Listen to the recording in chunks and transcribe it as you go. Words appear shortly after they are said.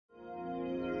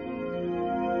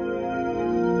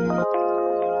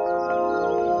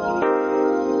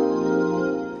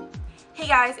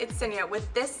guys, it's Sonia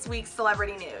with this week's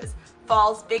celebrity news.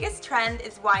 Fall's biggest trend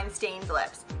is wine-stained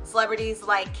lips. Celebrities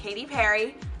like Katy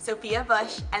Perry, Sophia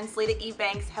Bush, and Salida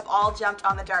Ebanks have all jumped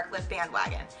on the dark lip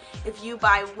bandwagon. If you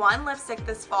buy one lipstick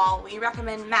this fall, we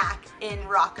recommend MAC in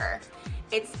Rocker.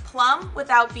 It's plum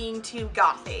without being too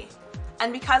gothy.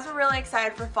 And because we're really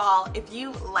excited for fall, if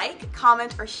you like,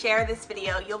 comment, or share this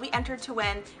video, you'll be entered to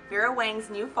win Vera Wang's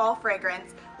new fall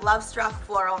fragrance, Love Struck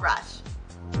Floral Rush.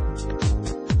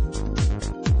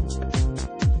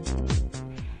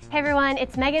 Hey everyone,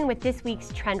 it's Megan with this week's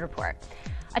Trend Report.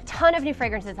 A ton of new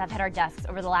fragrances have hit our desks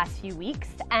over the last few weeks,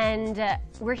 and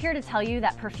we're here to tell you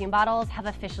that perfume bottles have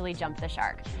officially jumped the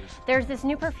shark. There's this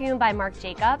new perfume by Marc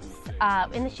Jacobs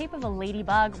in the shape of a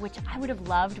ladybug, which I would have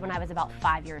loved when I was about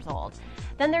 5 years old.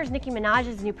 Then there's Nicki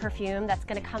Minaj's new perfume that's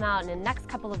going to come out in the next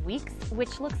couple of weeks,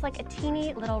 which looks like a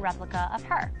teeny little replica of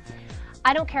her.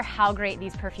 I don't care how great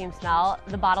these perfumes smell,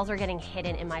 the bottles are getting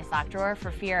hidden in my sock drawer for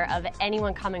fear of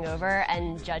anyone coming over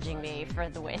and judging me for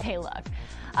the way they look.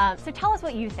 So tell us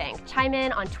what you think. Chime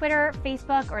in on Twitter,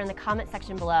 Facebook, or in the comment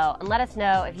section below and let us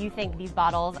know if you think these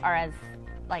bottles are as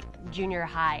junior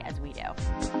high as we do.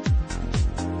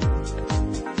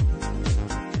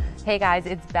 Hey guys,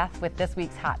 it's Beth with this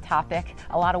week's Hot Topic.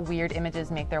 A lot of weird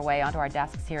images make their way onto our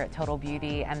desks here at Total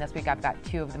Beauty, and this week I've got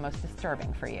two of the most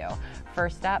disturbing for you.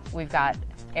 First up, we've got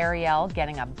Ariel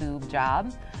getting a boob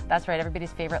job. That's right,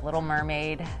 everybody's favorite Little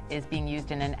Mermaid is being used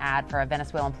in an ad for a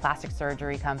Venezuelan plastic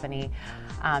surgery company,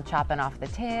 chopping off the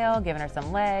tail, giving her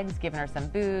some legs, giving her some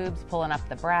boobs, pulling up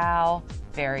the brow.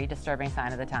 Very disturbing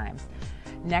sign of the times.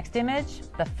 Next image,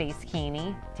 the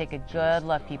face-kini. Take a good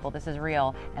look, people. This is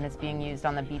real, and it's being used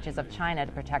on the beaches of China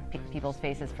to protect people's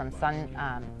faces from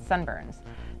sunburns.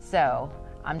 So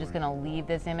I'm just going to leave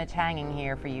this image hanging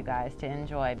here for you guys to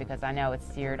enjoy because I know it's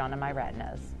seared onto my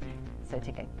retinas. So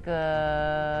take a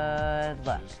good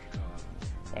look.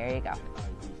 There you go.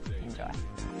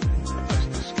 Enjoy.